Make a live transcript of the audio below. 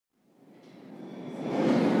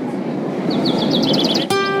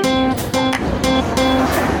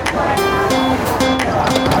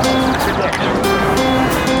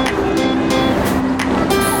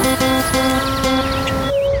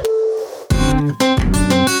Welcome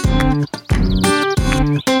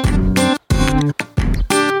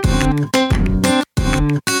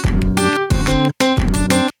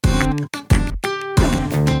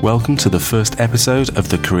to the first episode of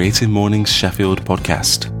the Creative Mornings Sheffield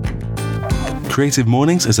podcast. Creative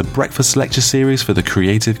Mornings is a breakfast lecture series for the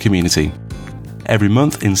creative community. Every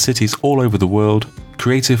month in cities all over the world,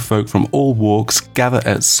 creative folk from all walks gather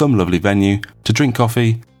at some lovely venue to drink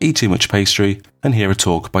coffee, eat too much pastry, and hear a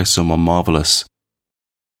talk by someone marvellous.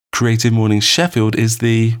 Creative Mornings Sheffield is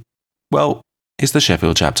the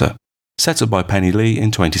Sheffield chapter, set up by Penny Lee in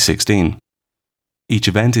 2016. Each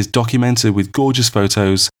event is documented with gorgeous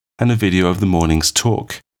photos and a video of the morning's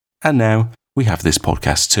talk. And now we have this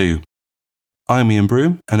podcast too. I'm Ian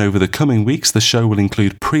Broom, and over the coming weeks the show will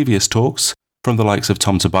include previous talks from the likes of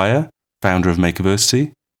Tom Tobiah, founder of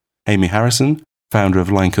Makerversity, Amy Harrison, founder of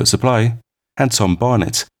Line Cut Supply, and Tom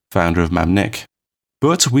Barnett, founder of Mamnik.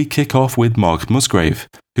 But we kick off with Mark Musgrave,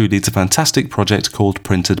 who leads a fantastic project called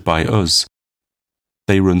Printed by Us.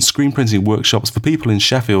 They run screen printing workshops for people in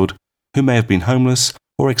Sheffield who may have been homeless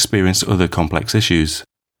or experienced other complex issues.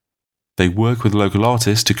 They work with local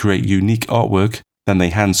artists to create unique artwork, then they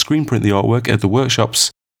hand screen print the artwork at the workshops,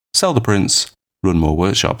 sell the prints, run more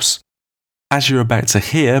workshops. As you're about to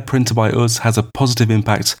hear, Printed by Us has a positive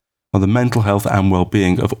impact on the mental health and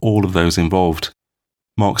well-being of all of those involved.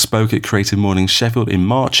 Mark spoke at Creative Mornings Sheffield in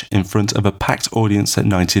March in front of a packed audience at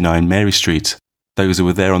 99 Mary Street. Those who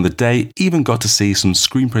were there on the day even got to see some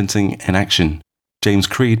screen printing in action. James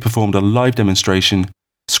Creed performed a live demonstration,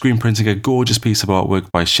 screen printing a gorgeous piece of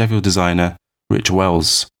artwork by Sheffield designer Rich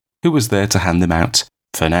Wells, who was there to hand them out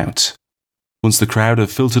for nout. Once the crowd had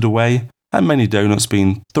filtered away, and many donuts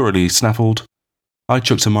been thoroughly snaffled, I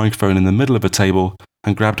chucked a microphone in the middle of a table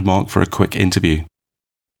and grabbed Mark for a quick interview.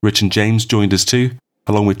 Rich and James joined us too,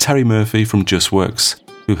 along with Terry Murphy from Just Works,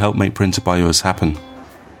 who helped make Printed by Us happen.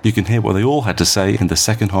 You can hear what they all had to say in the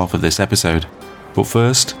second half of this episode. But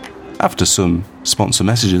first, after some sponsor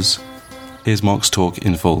messages, here's Mark's talk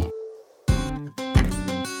in full.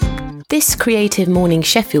 This Creative Morning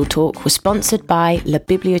Sheffield talk was sponsored by La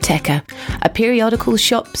Biblioteca, a periodical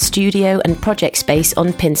shop, studio and project space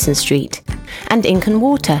on Pinson Street, and Ink and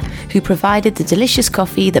Water, who provided the delicious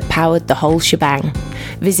coffee that powered the whole shebang.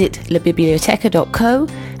 Visit labiblioteca.co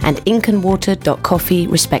and inkandwater.coffee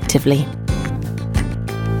respectively.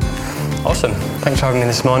 Awesome, thanks for having me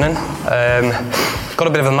this morning. Got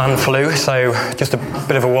a bit of a man flu, so just a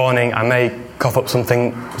bit of a warning, I may cough up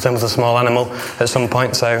something that resembles a small animal at some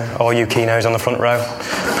point, so all you keynos on the front row,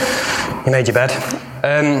 you made your bed.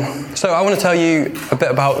 So I want to tell you a bit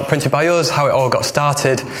about Printed by Us, how it all got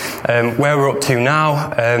started, where we're up to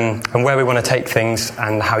now, and where we want to take things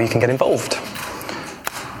and how you can get involved.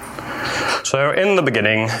 So in the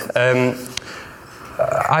beginning,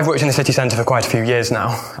 I've worked in the city centre for quite a few years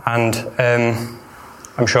now, and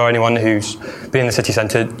I'm sure anyone who's been in the city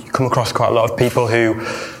centre, you come across quite a lot of people who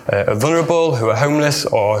are vulnerable, who are homeless,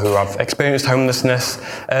 or who have experienced homelessness.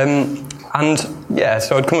 So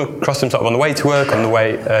I'd come across them sort of on the way to work, on the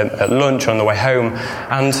way at lunch, on the way home,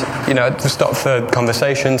 and I'd just stop for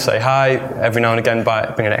conversation, say hi, every now and again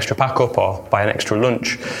bring an extra pack up or buy an extra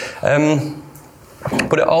lunch.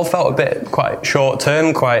 But it all felt a bit quite short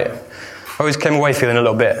term, I always came away feeling a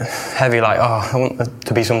little bit heavy, like, I want there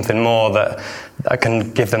to be something more that I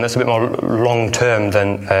can give them that's a bit more long-term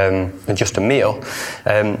than just a meal.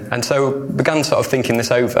 And so began sort of thinking this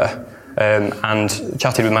over and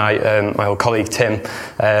chatted with my old colleague Tim,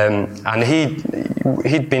 and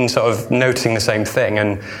he'd been sort of noticing the same thing,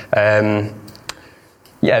 and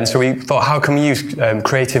so we thought, how can we use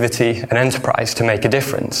creativity and enterprise to make a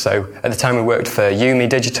difference? So at the time we worked for Yumi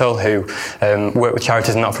Digital, who work with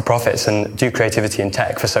charities and not-for-profits and do creativity and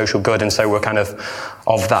tech for social good, and so we're kind of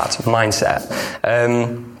that mindset.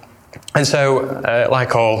 And so,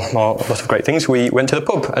 like lots of great things, we went to the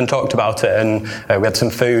pub and talked about it, and we had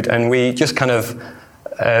some food, and we just kind of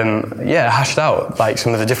hashed out like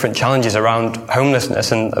some of the different challenges around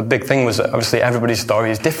homelessness. And a big thing was that obviously everybody's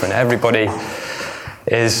story is different. Everybody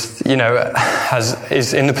is in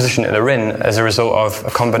the position that they're in as a result of a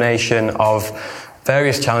combination of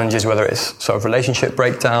various challenges, whether it's sort of relationship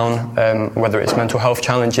breakdown, whether it's mental health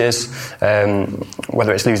challenges,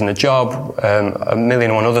 whether it's losing a job, a million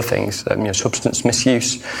and one other things, substance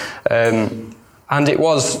misuse, and it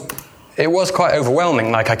was quite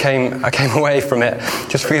overwhelming. Like I came away from it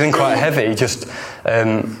just feeling quite heavy, just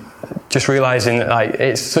realising that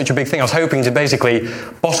it's such a big thing. I was hoping to basically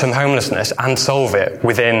bottom homelessness and solve it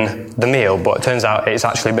within the meal, but it turns out it's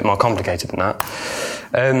actually a bit more complicated than that.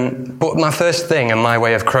 But my first thing and my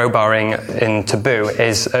way of crowbarring in Taboo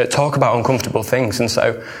is talk about uncomfortable things. And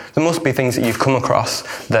so there must be things that you've come across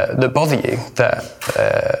that bother you,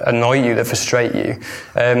 that annoy you, that frustrate you.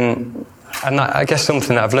 And I guess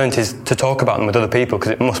something that I've learned is to talk about them with other people,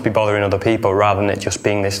 because it must be bothering other people rather than it just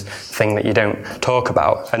being this thing that you don't talk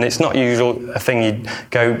about. And it's not usual a thing you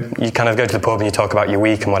kind of go to the pub and you talk about your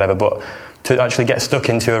week and whatever, but to actually get stuck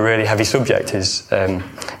into a really heavy subject is,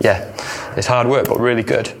 it's hard work, but really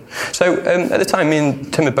good. So at the time, me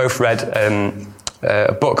and Tim had both read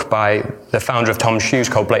a book by the founder of Tom's Shoes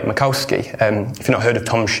called Blake Makowski. If you've not heard of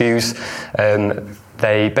Tom's Shoes,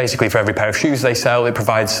 they basically, for every pair of shoes they sell, it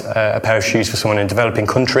provides a pair of shoes for someone in a developing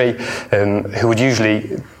country who would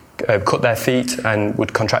usually cut their feet and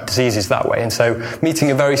would contract diseases that way. And so meeting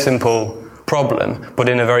a very simple problem, but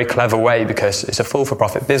in a very clever way, because it's a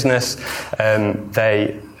full-for-profit business.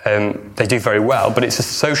 They do very well, but it's a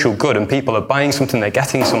social good, and people are buying something, they're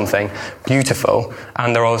getting something beautiful,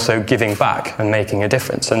 and they're also giving back and making a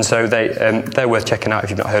difference. And so they're worth checking out if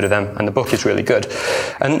you've not heard of them, and the book is really good.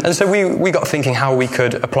 And so we got thinking how we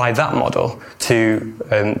could apply that model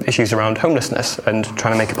to issues around homelessness and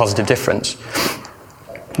trying to make a positive difference.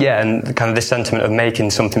 Yeah, and kind of this sentiment of making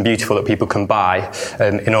something beautiful that people can buy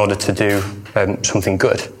in order to do something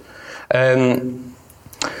good.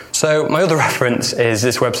 So my other reference is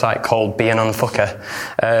this website called Be an Unfucker.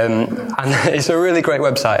 And it's a really great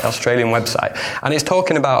website, Australian website. And it's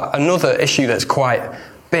talking about another issue that's quite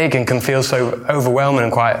big and can feel so overwhelming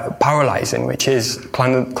and quite paralysing, which is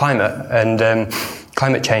climate and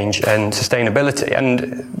climate change and sustainability,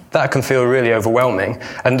 and that can feel really overwhelming.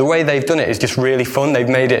 And the way they've done it is just really fun. They've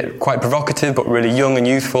made it quite provocative but really young and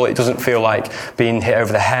youthful. It doesn't feel like being hit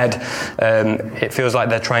over the head. It feels like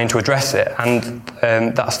they're trying to address it, and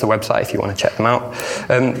that's the website if you want to check them out.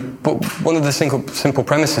 But one of the simple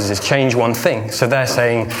premises is change one thing. So they're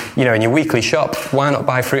saying, in your weekly shop, why not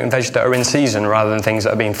buy fruit and veg that are in season rather than things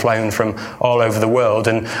that are being flown from all over the world,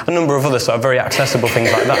 and a number of other sort of very accessible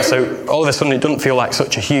things like that. So all of a sudden it doesn't feel like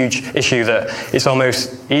such a huge issue that it's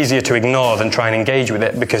almost easier to ignore than try and engage with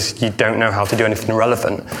it because you don't know how to do anything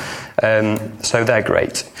relevant. So they're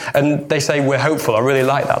great. And they say we're hopeful. I really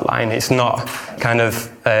like that line. It's not kind of,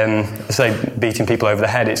 say, beating people over the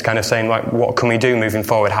head. It's kind of saying, like, what can we do moving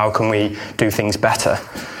forward? How can we do things better?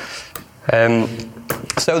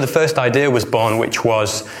 So the first idea was born, which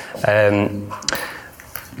was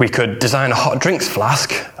we could design a hot drinks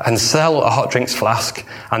flask and sell a hot drinks flask,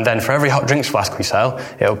 and then for every hot drinks flask we sell,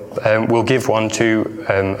 we'll give one to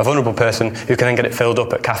a vulnerable person who can then get it filled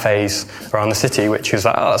up at cafes around the city, which was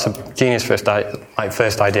like, that's a genius first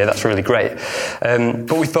idea, that's really great.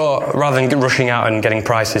 But we thought, rather than rushing out and getting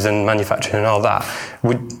prices and manufacturing and all that,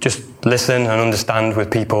 we'd just listen and understand with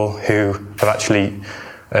people who have actually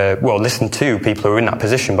listen to people who are in that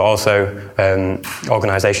position, but also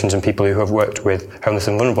organisations and people who have worked with homeless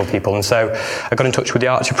and vulnerable people. And so I got in touch with the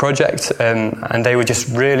Archer Project, and they were just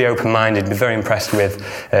really open-minded, very impressed with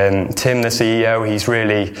Tim, the CEO. He's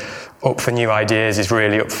really up for new ideas, he's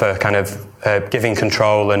really up for kind of giving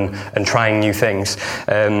control and trying new things.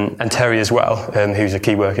 And Terry as well, who's a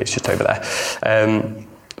key worker, it's just over there.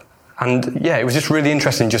 And yeah, it was just really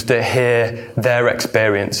interesting just to hear their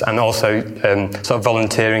experience, and also sort of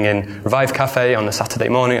volunteering in Revive Cafe on a Saturday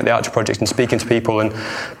morning at the Archer Project and speaking to people, and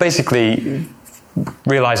basically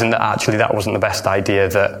realising that actually that wasn't the best idea,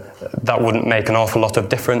 that wouldn't make an awful lot of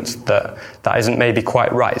difference, that isn't maybe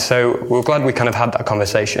quite right. So we're glad we kind of had that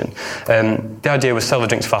conversation. The idea was sell the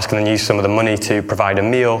drinks flask and then use some of the money to provide a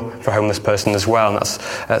meal for a homeless person as well, and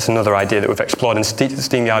that's another idea that we've explored. And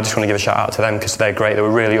SteamYard, I just want to give a shout out to them because they're great. They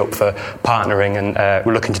were really up for partnering, and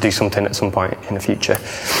we're looking to do something at some point in the future.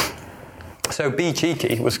 So be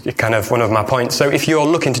cheeky was kind of one of my points. So if you're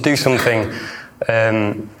looking to do something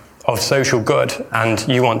of social good, and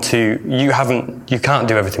you can't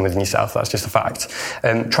do everything within yourself, that's just a fact.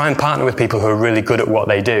 Try and partner with people who are really good at what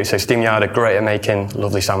they do. So SteamYard are great at making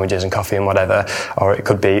lovely sandwiches and coffee and whatever, or it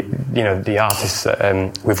could be, the artists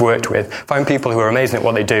that we've worked with. Find people who are amazing at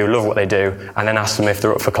what they do, love what they do, and then ask them if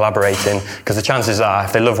they're up for collaborating, because the chances are,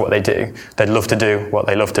 if they love what they do, they'd love to do what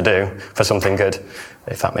they love to do for something good,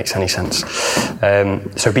 if that makes any sense.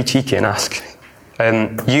 So be cheeky and ask.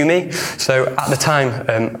 Umi. So at the time,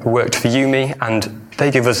 I worked for Umi, and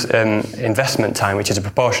they give us investment time, which is a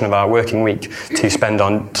proportion of our working week, to spend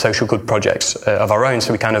on social good projects of our own.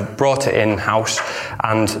 So we kind of brought it in-house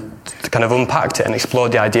and kind of unpacked it and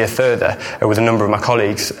explored the idea further with a number of my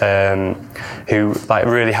colleagues who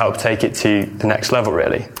really helped take it to the next level,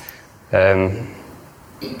 really.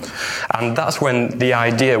 And that's when the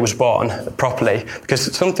idea was born properly,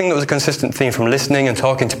 because something that was a consistent theme from listening and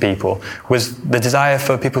talking to people was the desire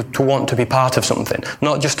for people to want to be part of something,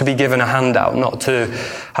 not just to be given a handout, not to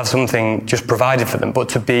have something just provided for them, but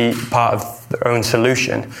to be part of their own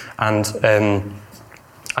solution and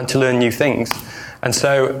to learn new things. And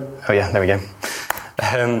so, there we go.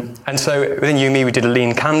 And so within UME we did a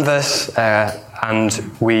lean canvas, and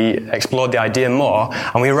we explored the idea more,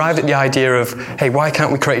 and we arrived at the idea of, hey, why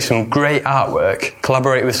can't we create some great artwork,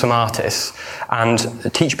 collaborate with some artists,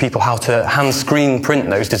 and teach people how to hand screen print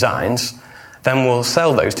those designs, then we'll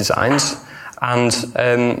sell those designs, and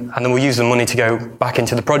then we'll use the money to go back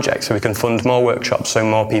into the project so we can fund more workshops so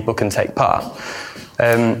more people can take part.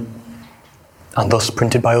 And thus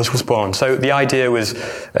Printed by Us was born. So the idea was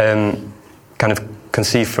kind of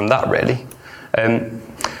conceived from that, really.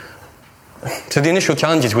 So the initial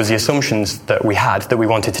challenges was the assumptions that we had that we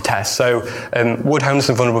wanted to test. So would homeless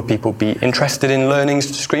and vulnerable people be interested in learning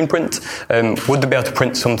to screen print? Would they be able to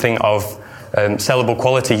print something of sellable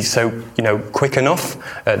quality, so quick enough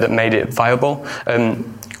that made it viable?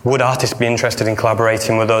 Would artists be interested in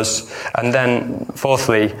collaborating with us? And then,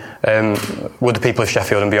 fourthly, would the people of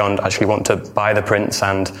Sheffield and beyond actually want to buy the prints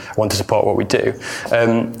and want to support what we do?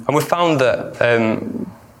 And we've found that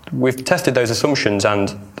we've tested those assumptions,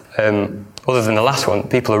 and other than the last one,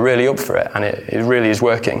 people are really up for it, and it really is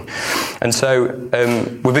working. And so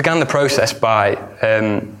we began the process by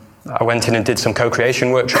I went in and did some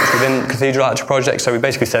co-creation workshops within Cathedral Architecture Project. So we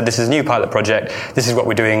basically said, this is a new pilot project, this is what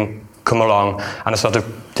we're doing, come along. And I sort of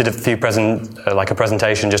did a few a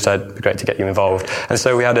presentation, just said, it'd be great to get you involved. And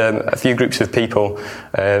so we had a few groups of people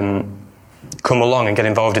come along and get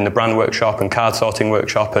involved in the brand workshop and card sorting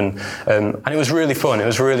workshop, and it was really fun. It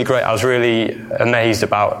was really great. I was really amazed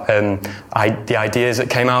about the ideas that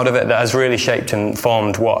came out of it, that has really shaped and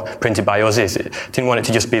formed what Printed by Us is. It didn't want it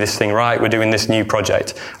to just be this thing, right, we're doing this new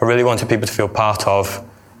project. I really wanted people to feel part of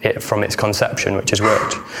it from its conception, which has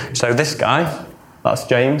worked. So this guy, that's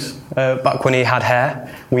James. Back when he had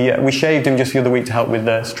hair, we shaved him just the other week to help with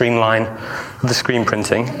the streamline the screen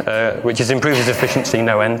printing, which has improved his efficiency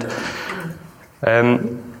no end.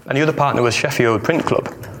 And the other partner was Sheffield Print Club.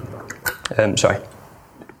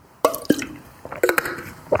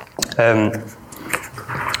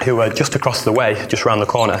 Who were just across the way, just around the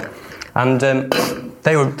corner. And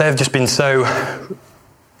they've just been so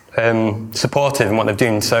supportive in what they're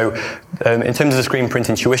doing. So in terms of the screen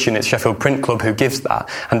printing tuition, it's Sheffield Print Club who gives that.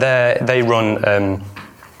 And they run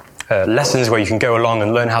lessons where you can go along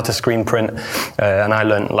and learn how to screen print, and I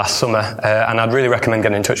learned last summer, and I'd really recommend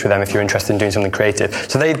getting in touch with them if you're interested in doing something creative.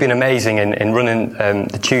 So they've been amazing in running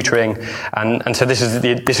the tutoring, and so this was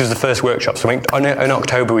the first workshop. So in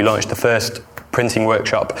October we launched the first printing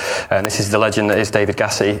workshop, and this is the legend that is David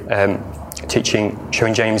Gassey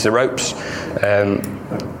showing James the ropes.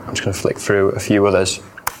 I'm just going to flick through a few others.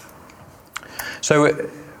 So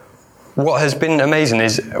what has been amazing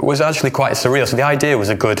was actually quite surreal. So the idea was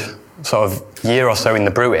a good sort of year or so in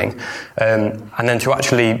the brewing, and then to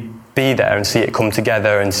actually be there and see it come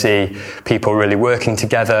together and see people really working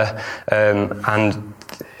together, and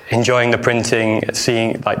enjoying the printing,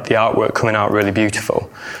 seeing like the artwork coming out really beautiful,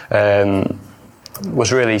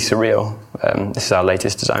 was really surreal. This is our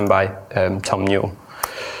latest design by Tom Newell.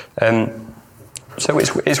 So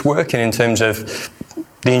it's working in terms of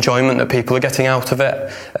the enjoyment that people are getting out of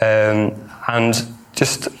it, and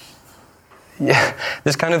just,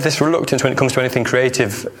 there's kind of this reluctance when it comes to anything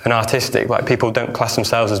creative and artistic. Like, people don't class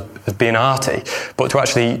themselves as being arty, but to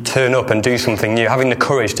actually turn up and do something new, having the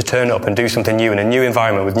courage to turn up and do something new in a new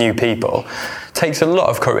environment with new people, takes a lot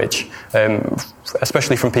of courage,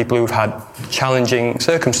 especially from people who've had challenging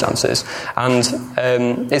circumstances. And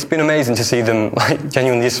it's been amazing to see them like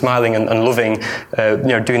genuinely smiling and loving,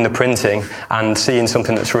 doing the printing and seeing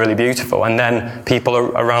something that's really beautiful. And then people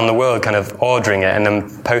around the world kind of ordering it and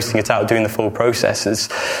then posting it out, doing the full processes.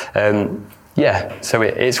 So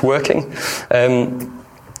it's working,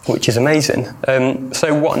 which is amazing.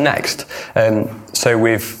 So what next? So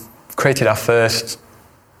we've created our first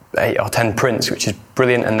 8 or 10 prints, which is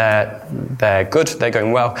brilliant, and they're good, they're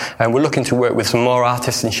going well. And we're looking to work with some more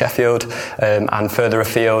artists in Sheffield and further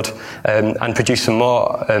afield, and produce some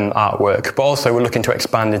more artwork. But also we're looking to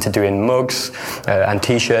expand into doing mugs and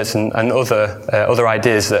T-shirts and other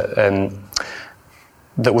ideas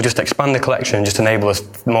that will just expand the collection and just enable us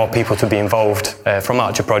more people to be involved from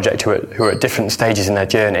Archer Project who are at different stages in their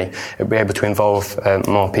journey. It'll be able to involve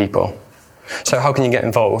more people. So how can you get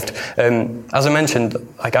involved? As I mentioned,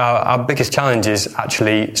 like our biggest challenge is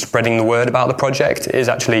actually spreading the word about the project, is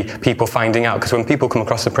actually people finding out, because when people come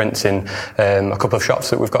across the prints in a couple of shops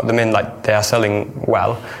that we've got them in, like, they are selling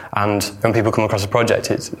well, and when people come across the project,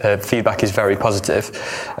 feedback is very positive.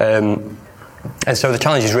 And so the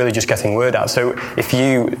challenge is really just getting word out. So if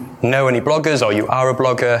you know any bloggers, or you are a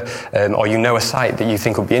blogger, or you know a site that you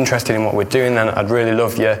think would be interested in what we're doing, then I'd really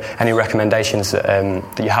love any recommendations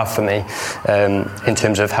that you have for me in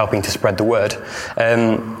terms of helping to spread the word.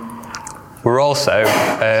 We're also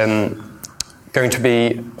going to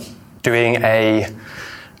be doing a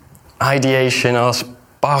ideation or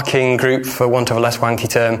sparking group, for want of a less wanky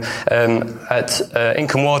term, at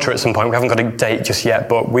Ink and Water at some point. We haven't got a date just yet,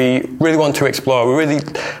 but we really want to explore.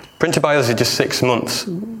 Printed by Us is just 6 months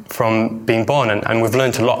from being born, and we've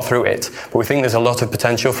learned a lot through it, but we think there's a lot of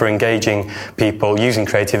potential for engaging people using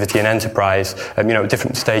creativity and enterprise, at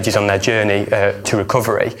different stages on their journey to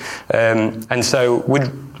recovery. And so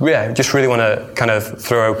we'd just really want to kind of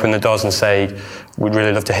throw open the doors and say, we'd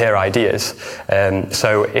really love to hear ideas.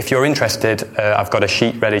 So if you're interested, I've got a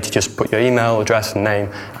sheet ready to just put your email address and name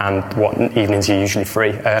and what evenings you're usually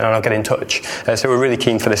free, and I'll get in touch. So we're really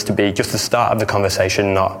keen for this to be just the start of the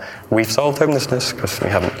conversation, not we've solved homelessness, because we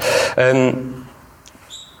haven't.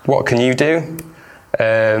 What can you do?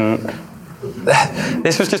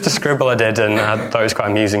 This was just a scribble I did, and I thought it was quite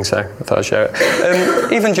amusing, so I thought I'd share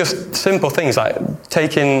it. Even just simple things like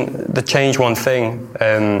taking the change one thing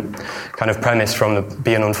kind of premise from the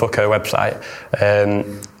Be an Unfucker website,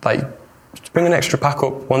 like bring an extra pack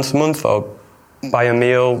up once a month, or buy a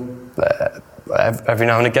meal every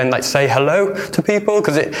now and again, like say hello to people,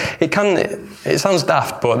 because it sounds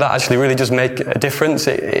daft, but that actually really does make a difference.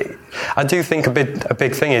 I do think a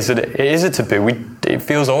big thing is that it is a taboo. It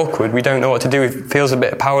feels awkward. We don't know what to do. It feels a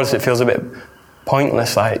bit powerless. It feels a bit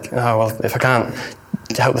pointless. Like, oh well, if I can't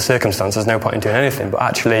help the circumstance, there's no point in doing anything. But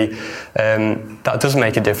actually, that does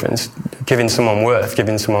make a difference. Giving someone worth,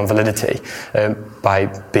 giving someone validity, by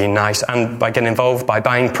being nice and by getting involved, by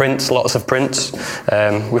buying prints, lots of prints.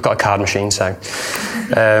 We've got a card machine, so.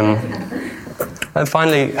 And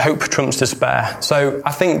finally, hope trumps despair. So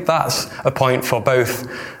I think that's a point for both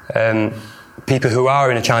people who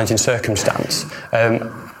are in a challenging circumstance, and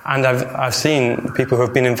I've seen people who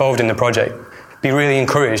have been involved in the project be really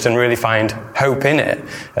encouraged and really find hope in it,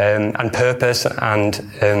 and purpose and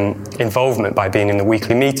involvement by being in the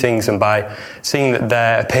weekly meetings and by seeing that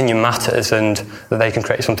their opinion matters and that they can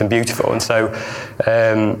create something beautiful. And so,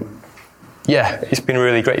 it's been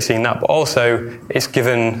really great seeing that. But also, it's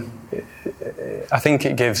given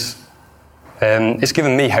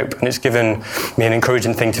me hope, and it's given me an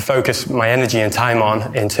encouraging thing to focus my energy and time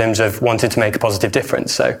on in terms of wanting to make a positive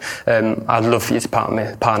difference. So I'd love for you to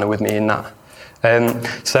partner with me in that.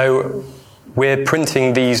 So we're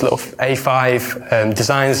printing these little A5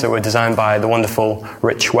 designs that were designed by the wonderful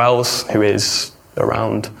Rich Wells, who is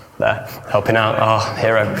around there helping out, our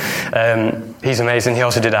hero. He's amazing. He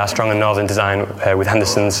also did our Strong and Northern design with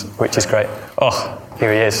Henderson's, which is great. Oh,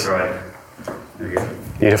 here he is. Right. There you go.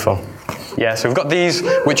 Beautiful. Yeah, so we've got these,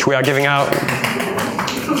 which we are giving out.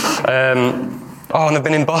 And they've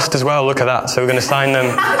been embossed as well. Look at that. So we're going to sign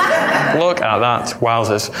them. Look at that.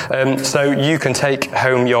 Wowzers. So you can take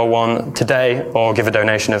home your one today or give a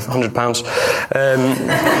donation of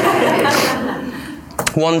 £100.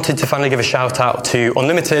 Wanted to finally give a shout out to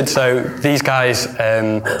Unlimited. So these guys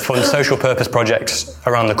fund social purpose projects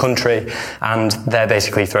around the country, and they're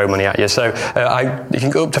basically throw money at you. So you can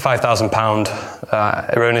go up to £5,000.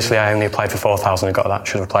 Erroneously, I only applied for 4,000 and got that.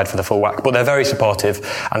 Should have applied for the full whack. But they're very supportive,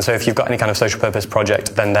 and so if you've got any kind of social purpose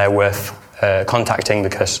project, then they're worth contacting,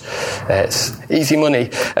 because it's easy money.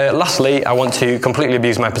 Lastly, I want to completely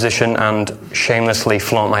abuse my position and shamelessly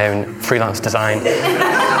flaunt my own freelance design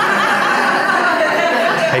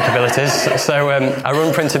capabilities. So I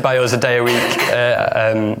run Printed by Us a day a week,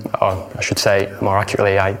 or I should say more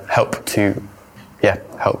accurately, I help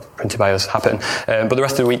Printed by Us happen. But the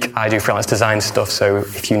rest of the week I do freelance design stuff, so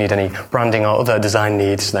if you need any branding or other design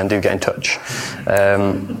needs, then do get in touch.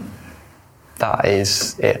 That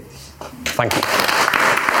is it. Thank you.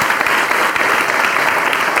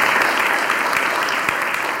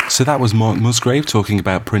 So that was Mark Musgrave talking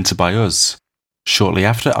about Printed by Us. Shortly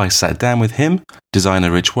after, I sat down with him, designer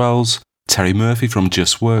Rich Wells, Terry Murphy from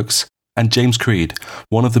Just Works, and James Creed,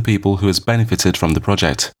 one of the people who has benefited from the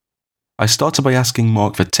project. I started by asking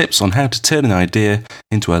Mark for tips on how to turn an idea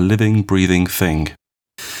into a living, breathing thing.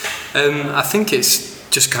 I think it's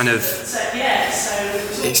just kind of...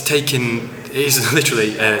 It's taking is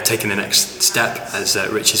literally taking the next step, as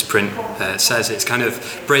Rich's print says. It's kind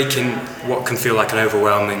of breaking what can feel like an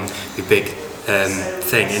overwhelmingly big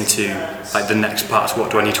thing into like the next parts.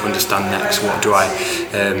 What do I need to understand next? What do I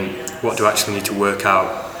actually need to work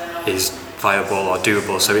out is viable or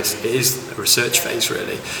doable? So it is a research phase,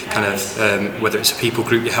 really, kind of whether it's a people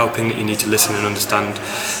group you're helping that you need to listen and understand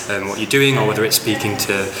what you're doing, or whether it's speaking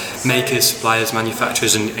to makers, suppliers,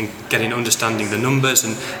 manufacturers and understanding the numbers.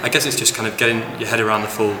 And I guess it's just kind of getting your head around the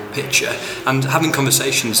full picture and having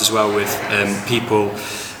conversations as well with people,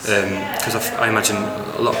 because I imagine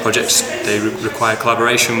a lot of projects, they require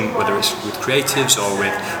collaboration, whether it's with creatives or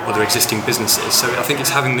with other existing businesses. So I think it's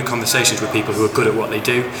having the conversations with people who are good at what they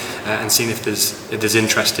do and seeing if there's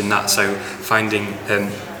interest in that. So finding,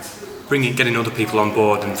 getting other people on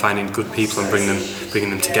board and finding good people and bringing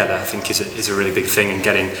them together, I think is a really big thing. And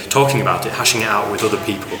talking about it, hashing it out with other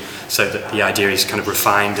people, so that the idea is kind of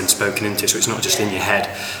refined and spoken into. So it's not just in your head,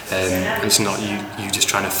 and it's not you just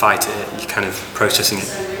trying to fight it. You're kind of processing it.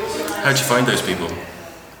 How did you find those people?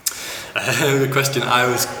 The question, I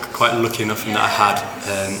was quite lucky enough in that I had,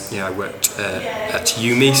 I worked at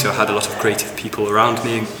UME, so I had a lot of creative people around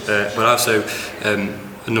me, but also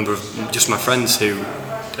a number of just my friends who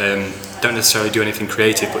don't necessarily do anything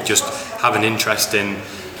creative, but just have an interest in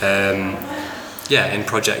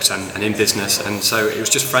projects and in business. And so it was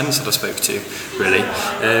just friends that I spoke to, really.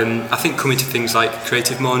 I think coming to things like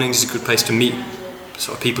Creative Mornings is a good place to meet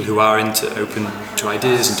sort of people who are open to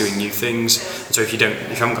ideas and doing new things. And so if you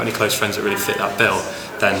haven't got any close friends that really fit that bill,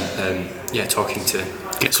 then talking to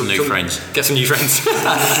get some new friends,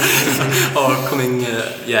 or coming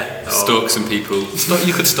stalk some people.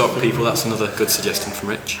 You could stalk people. That's another good suggestion from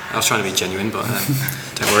Rich. I was trying to be genuine, but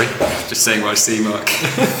don't worry. Just saying what I see, Mark.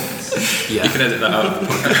 Yeah. You can edit that out of the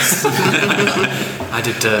podcast. I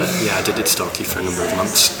did stalk you for a number of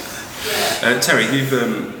months. Terry,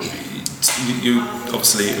 you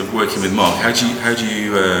obviously are working with Mark. How do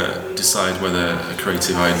you decide whether a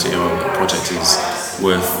creative idea or a project is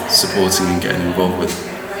worth supporting and getting involved with?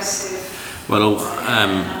 Well,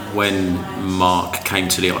 when Mark came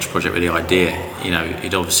to the Arch project with the idea,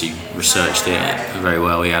 he'd obviously researched it very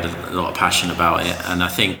well. He had a lot of passion about it, and I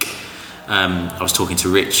think I was talking to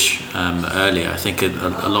Rich earlier. I think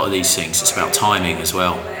a lot of these things, it's about timing as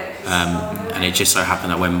well. And it just so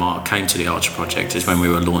happened that when Mark came to the Archer project is when we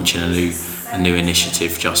were launching a new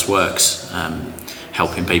initiative, Just Works,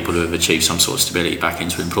 helping people who have achieved some sort of stability back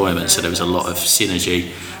into employment. So there was a lot of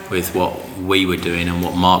synergy with what we were doing and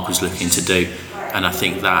what Mark was looking to do, and I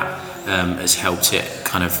think that has helped it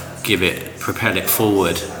kind of propel it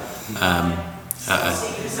forward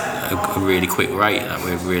at a really quick rate. That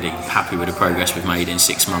we're really happy with the progress we've made in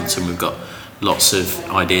 6 months, and we've got lots of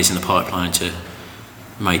ideas in the pipeline to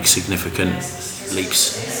make significant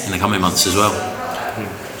leaps in the coming months as well.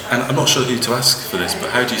 And I'm not sure who to ask for this, but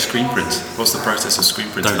how do you screen print? What's the process of screen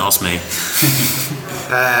printing? Don't ask me.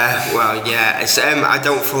 It's, I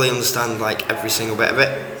don't fully understand every single bit of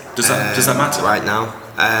it. Does that matter right now?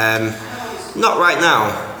 Not right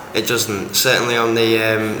now. It doesn't. Certainly on the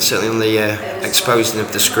exposing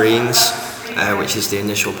of the screens, which is the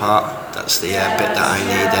initial part. That's the bit that I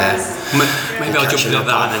need. Maybe I'll jump in at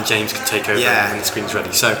that, and then James can take over when the screen's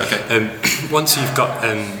ready. So, once you've got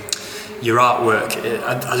your artwork,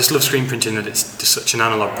 I just love screen printing that it's just such an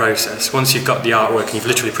analog process. Once you've got the artwork and you've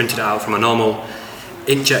literally printed it out from a normal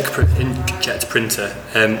inkjet printer,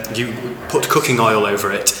 you put cooking oil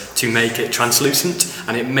over it to make it translucent,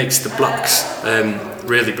 and it makes the blacks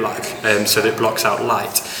really black, so that it blocks out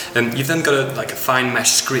light. You've then got a fine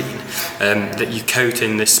mesh screen that you coat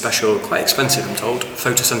in this special, quite expensive I'm told,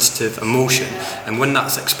 photosensitive emulsion, and when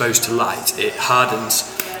that's exposed to light it hardens,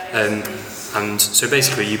 and so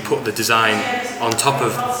basically you put the design on top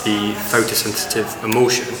of the photosensitive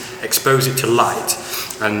emulsion, expose it to light,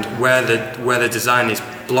 and where the design is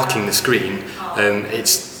blocking the screen,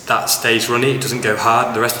 that stays runny, it doesn't go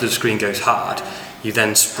hard, the rest of the screen goes hard. You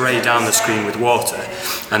then spray down the screen with water,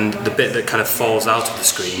 and the bit that kind of falls out of the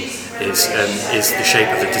screen is the shape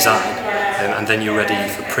of the design, and then you're ready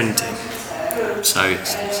for printing. So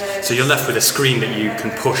you're left with a screen that you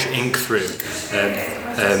can push ink through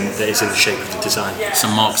that is in the shape of the design. So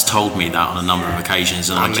Mark's told me that on a number of occasions,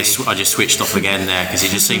 and I just switched off again there because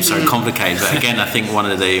it just seems so complicated. But again, I think one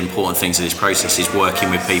of the important things of this process is working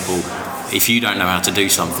with people. If you don't know how to do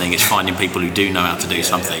something, it's finding people who do know how to do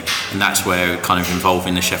something, and that's where kind of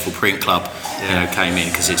involving the Sheffield Print Club came in,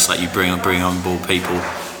 because it's like you bring on board people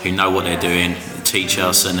who know what they're doing, teach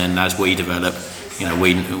us, and then as we develop,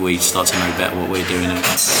 we start to know better what we're doing and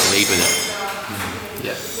lead with it.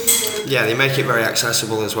 Yeah, they make it very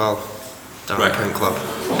accessible as well. Dark Print Club.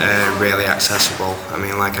 Really accessible. I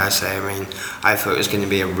mean, like I say, I thought it was going to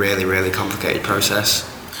be a really, really complicated process.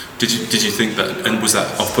 Did you think that, and was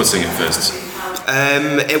that off-putting at first?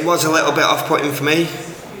 It was a little bit off-putting for me,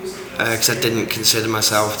 because I didn't consider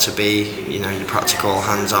myself to be, your practical,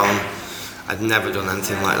 hands-on. I'd never done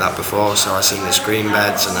anything like that before, so I seen the screen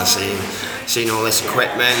beds and I seen all this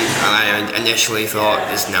equipment, and I initially thought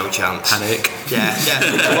there's no chance. Panic. Yeah,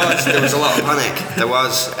 there was a lot of panic. There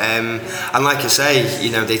was, and like I say,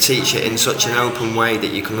 they teach it in such an open way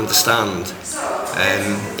that you can understand.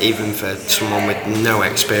 Even for someone with no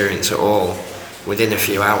experience at all, within a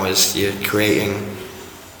few hours you're creating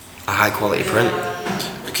a high quality print.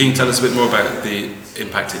 Can you tell us a bit more about the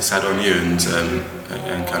impact it's had on you and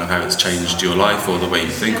kind of how it's changed your life or the way you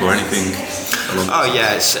think or anything along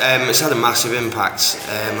it's had a massive impact.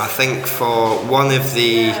 I think one of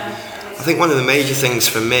the major things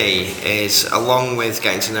for me is, along with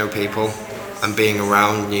getting to know people and being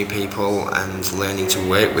around new people and learning to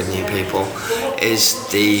work with new people, is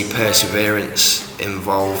the perseverance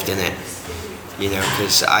involved in it.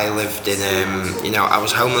 Because I lived in, I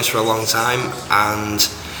was homeless for a long time, and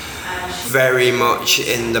very much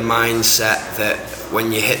in the mindset that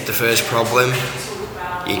when you hit the first problem,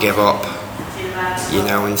 you give up.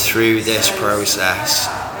 And through this process,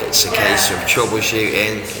 it's a case of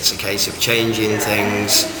troubleshooting, it's a case of changing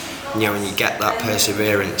things, and you get that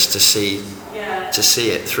perseverance to see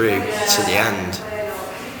it through to the end.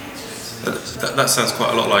 That sounds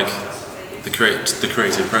quite a lot like the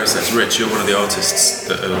creative process. Rich, you're one of the artists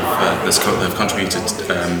that have contributed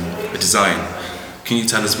a design. Can you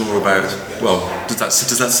tell us more about? Well, does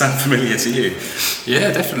that sound familiar to you?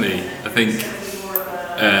 Yeah, definitely. I think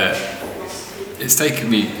it's taken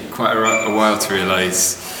me quite a while to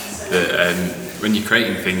realise that when you're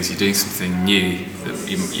creating things, you're doing something new that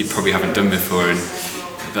you probably haven't done before, and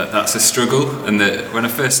that's a struggle. And that when I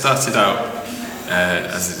first started out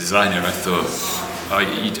as a designer, I thought,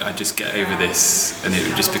 I'd just get over this and it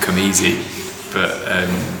would just become easy. But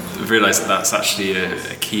I've realised that that's actually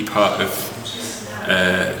a key part of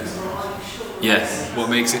what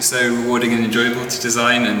makes it so rewarding and enjoyable to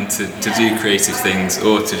design and to do creative things,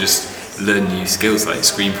 or to just learn new skills like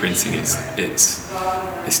screen printing.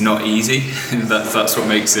 It's not easy. That's what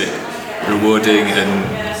makes it rewarding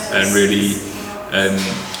and really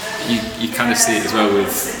you kind of see it as well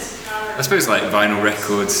with, I suppose, like vinyl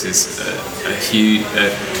records is a huge,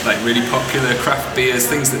 like really popular craft beers,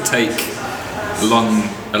 things that take a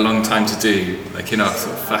long time to do, like in our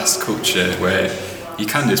sort of fast culture where you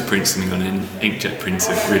can just print something on an inkjet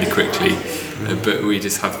printer really quickly, but we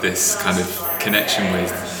just have this kind of connection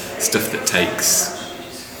with stuff that takes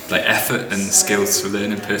like effort and skills to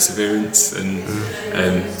learn and perseverance, and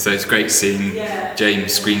so it's great seeing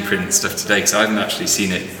James screen print stuff today, because I haven't actually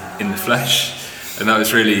seen it in the flesh. And that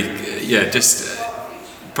was really, just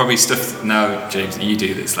probably stuff now, James, that you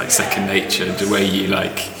do that's like second nature, the way you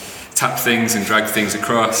like tap things and drag things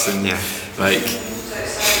across, and like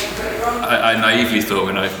I naively thought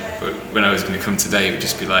when I was going to come today, it would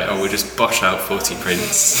just be like, we'll just bosh out 40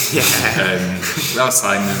 prints, I'll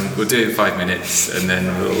sign them, we'll do it in 5 minutes, and then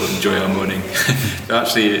we'll enjoy our morning. But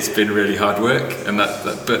actually, it's been really hard work, and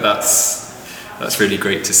but that's really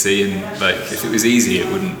great to see. And like, if it was easy, it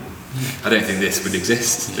wouldn't. I don't think this would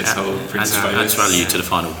exist. This whole printed by adds value to the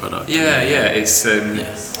final product. It's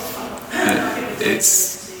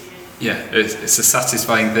a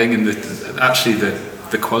satisfying thing, and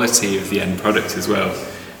the quality of the end product as well.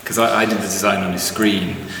 Because I did the design on a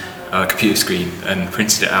computer screen, and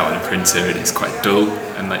printed it out on a printer, and it's quite dull.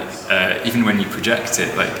 And like even when you project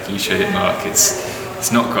it, like you showed it, Mark,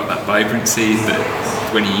 it's not got that vibrancy that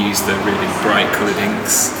when you use the really bright coloured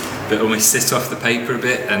inks that almost sit off the paper a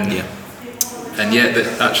bit, and yet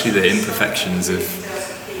that actually the imperfections of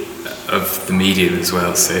the medium as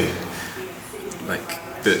well. So like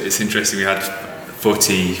it's interesting, we had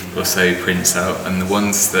 40 or so prints out, and the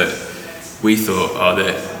ones that we thought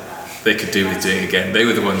that they could do with doing again, they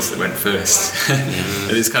were the ones that went first.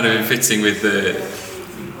 And it's kind of fitting with the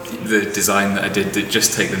design that I did, that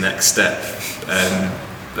just take the next step.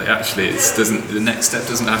 But actually, the next step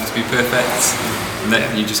doesn't have to be perfect. And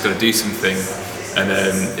then you just got to do something, and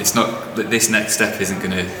it's not that this next step isn't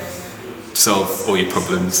going to solve all your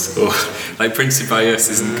problems, or like printed by us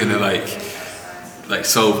isn't going to like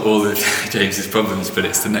solve all of James's problems, but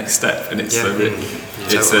it's the next step, and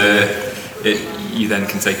you then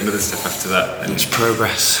can take another step after that, and it's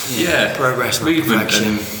progress. Progress, not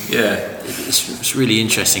perfection. it's really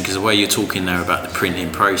interesting because the way you're talking there about the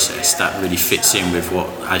printing process, that really fits in with what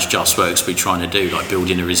as Just Works we're trying to do, like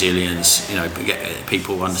building the resilience, get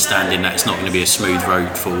people understanding that it's not going to be a smooth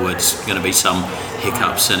road forward, it's going to be some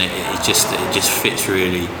hiccups, and it just fits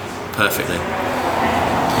really perfectly.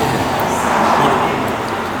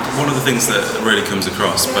 One of the things that really comes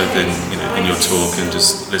across both in your talk and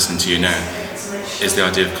just listening to you now is the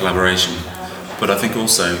idea of collaboration. But I think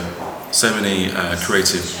also so many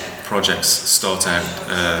creative projects start out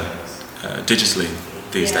digitally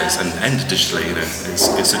these days and end digitally.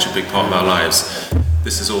 It's such a big part of our lives.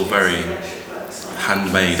 This is all very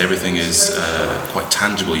handmade. Everything is quite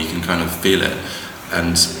tangible. You can kind of feel it.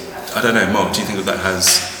 And I don't know, Mark, do you think that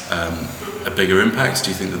has a bigger impact?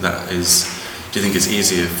 Do you think do you think it's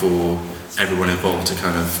easier for everyone involved to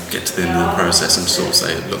kind of get to the end of the process and sort of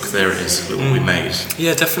say, look, there it is, look what we made?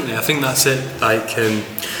 Yeah, definitely. I think that's it. Like,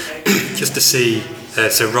 just to see,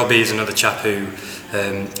 so Robbie is another chap who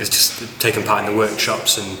has just taken part in the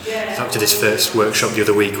workshops, and up to this first workshop the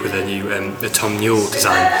other week with a new the Tom Newell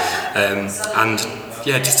design, and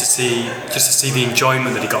yeah, just to see the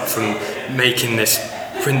enjoyment that he got from making this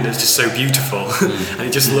print that's just so beautiful and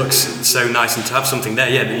it just looks so nice, and to have something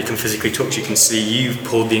there that you can physically touch, you can see you've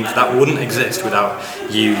pulled the ink. That wouldn't exist without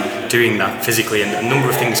you doing that physically, and a number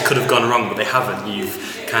of things could have gone wrong but they haven't. You've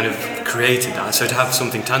kind of created that, so to have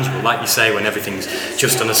something tangible, like you say, when everything's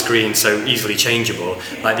just on a screen so easily changeable,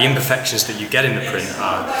 like the imperfections that you get in the print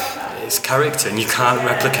it's character, and you can't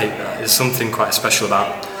replicate that. There's something quite special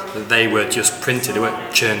about that. They were just printed, they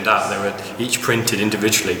weren't churned out, they were each printed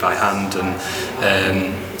individually by hand, and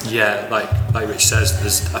like Rich says,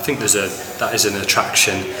 I think that is an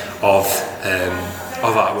attraction of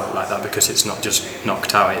artwork like that, because it's not just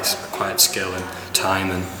knocked out, it's required skill and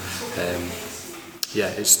time, and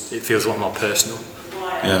it feels a lot more personal.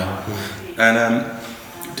 Yeah. And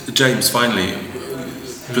James, finally,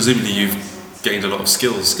 presumably you've gained a lot of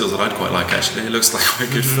skills that I'd quite like actually. It looks like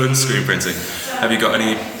quite good fun screen printing. Have you got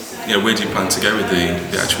any, where do you plan to go with the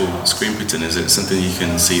actual screen printing? Is it something you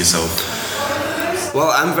can see yourself?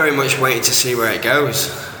 Well, I'm very much waiting to see where it goes.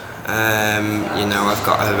 I've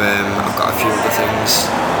got a few other things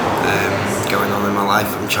going on in my life.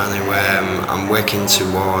 I'm working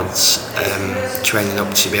towards training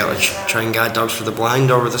up to be able to train guide dogs for the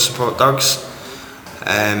blind or other support dogs.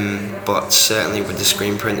 But certainly with the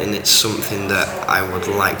screen printing, it's something that I would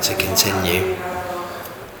like to continue.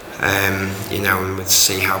 And we'll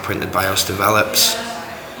see how Printed by Us develops.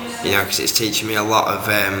 Because it's teaching me a lot of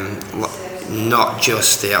not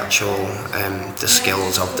just the actual the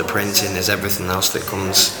skills of the printing. There's everything else that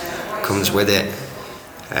comes with it.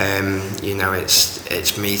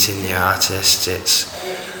 It's meeting the artist. It's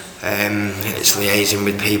liaising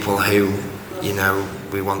with people who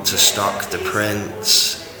we want to stock the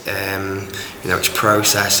prints. It's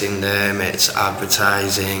processing them. It's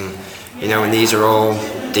advertising. And these are all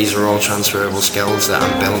transferable skills that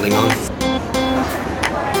I'm building on.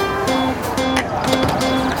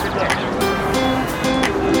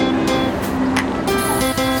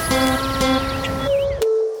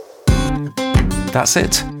 That's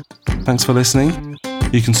it. Thanks for listening.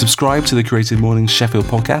 You can subscribe to the Creative Mornings Sheffield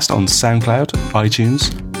podcast on SoundCloud,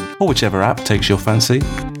 iTunes, or whichever app takes your fancy.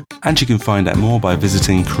 And you can find out more by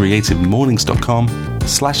visiting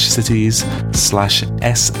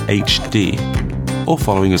creativemornings.com/cities/SHD or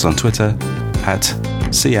following us on Twitter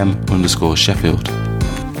 @CM_Sheffield.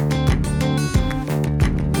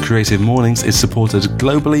 Creative Mornings is supported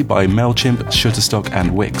globally by MailChimp, Shutterstock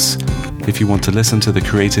and Wix. If you want to listen to the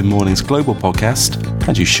Creative Mornings Global podcast,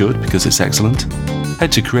 and you should because it's excellent,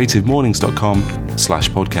 head to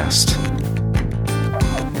creativemornings.com/podcast.